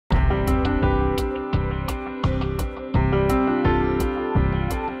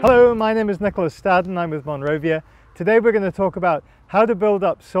Hello, my name is Nicholas Staddon. I'm with Monrovia. Today we're going to talk about how to build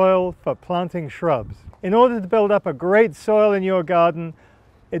up soil for planting shrubs. In order to build up a great soil in your garden,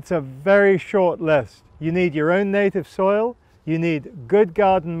 it's a very short list. You need your own native soil, you need good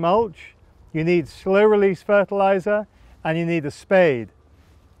garden mulch, you need slow release fertilizer, and you need a spade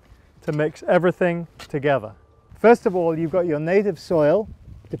to mix everything together. First of all, you've got your native soil.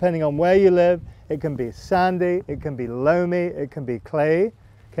 Depending on where you live, it can be sandy, it can be loamy, it can be clay.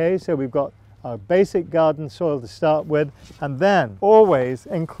 Okay, so we've got our basic garden soil to start with, and then always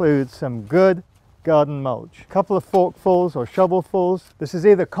include some good garden mulch. A couple of forkfuls or shovelfuls. This is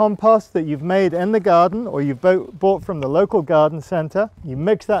either compost that you've made in the garden or you've bought from the local garden center. You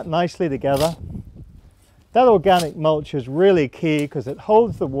mix that nicely together. That organic mulch is really key because it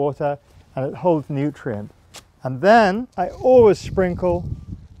holds the water and it holds nutrient. And then I always sprinkle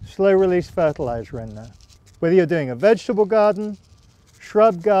slow release fertilizer in there. Whether you're doing a vegetable garden,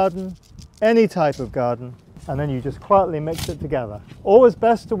 shrub garden, any type of garden, and then you just quietly mix it together. Always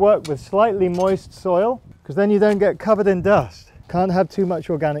best to work with slightly moist soil because then you don't get covered in dust. Can't have too much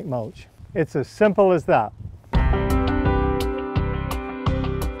organic mulch. It's as simple as that.